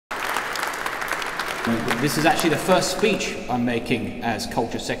This is actually the first speech I'm making as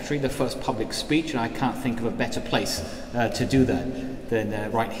Culture Secretary, the first public speech, and I can't think of a better place to do that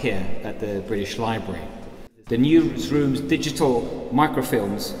than right here at the British Library. The Newsroom's digital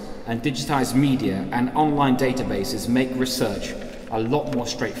microfilms and digitised media and online databases make research a lot more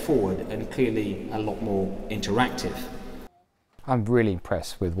straightforward and clearly a lot more interactive. I'm really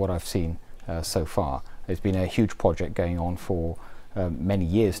impressed with what I've seen so far. It's been a huge project going on for many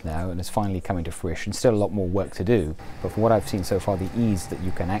years now, and it's finally coming to fruition. Still a lot more work to do, but from what I've seen so far, the ease that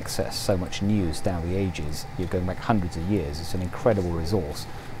you can access so much news down the ages, you're going back hundreds of years, it's an incredible resource.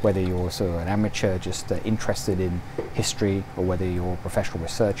 Whether you're also an amateur just interested in history, or whether you're a professional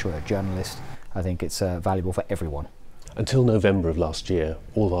researcher or a journalist, I think it's valuable for everyone. Until November of last year,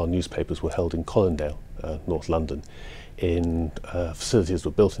 all of our newspapers were held in Colindale, North London, in facilities that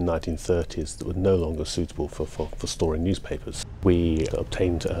were built in the 1930s that were no longer suitable for storing newspapers. We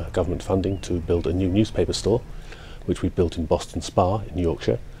obtained government funding to build a new newspaper store, which we built in Boston Spa in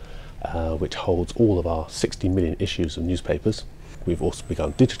Yorkshire, which holds all of our 60 million issues of newspapers. We've also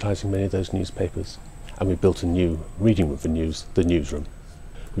begun digitising many of those newspapers, and we built a new reading room for news, the Newsroom.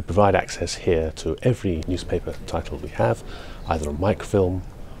 We provide access here to every newspaper title we have, either on microfilm,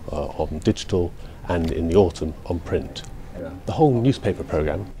 on digital, and in the autumn on print. The whole newspaper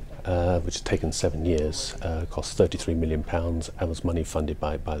programme, which has taken 7 years, cost £33 million and was money funded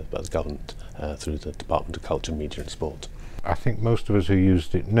by the government through the Department of Culture, Media and Sport. I think most of us who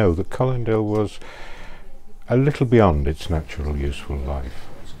used it know that Colindale was a little beyond its natural useful life.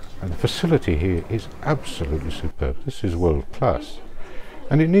 And the facility here is absolutely superb. This is world class.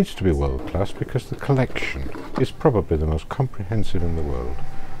 And it needs to be world class because the collection is probably the most comprehensive in the world.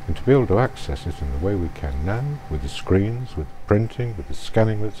 And to be able to access it in the way we can now, with the screens, with the printing, with the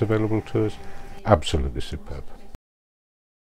scanning that's available to us, absolutely superb.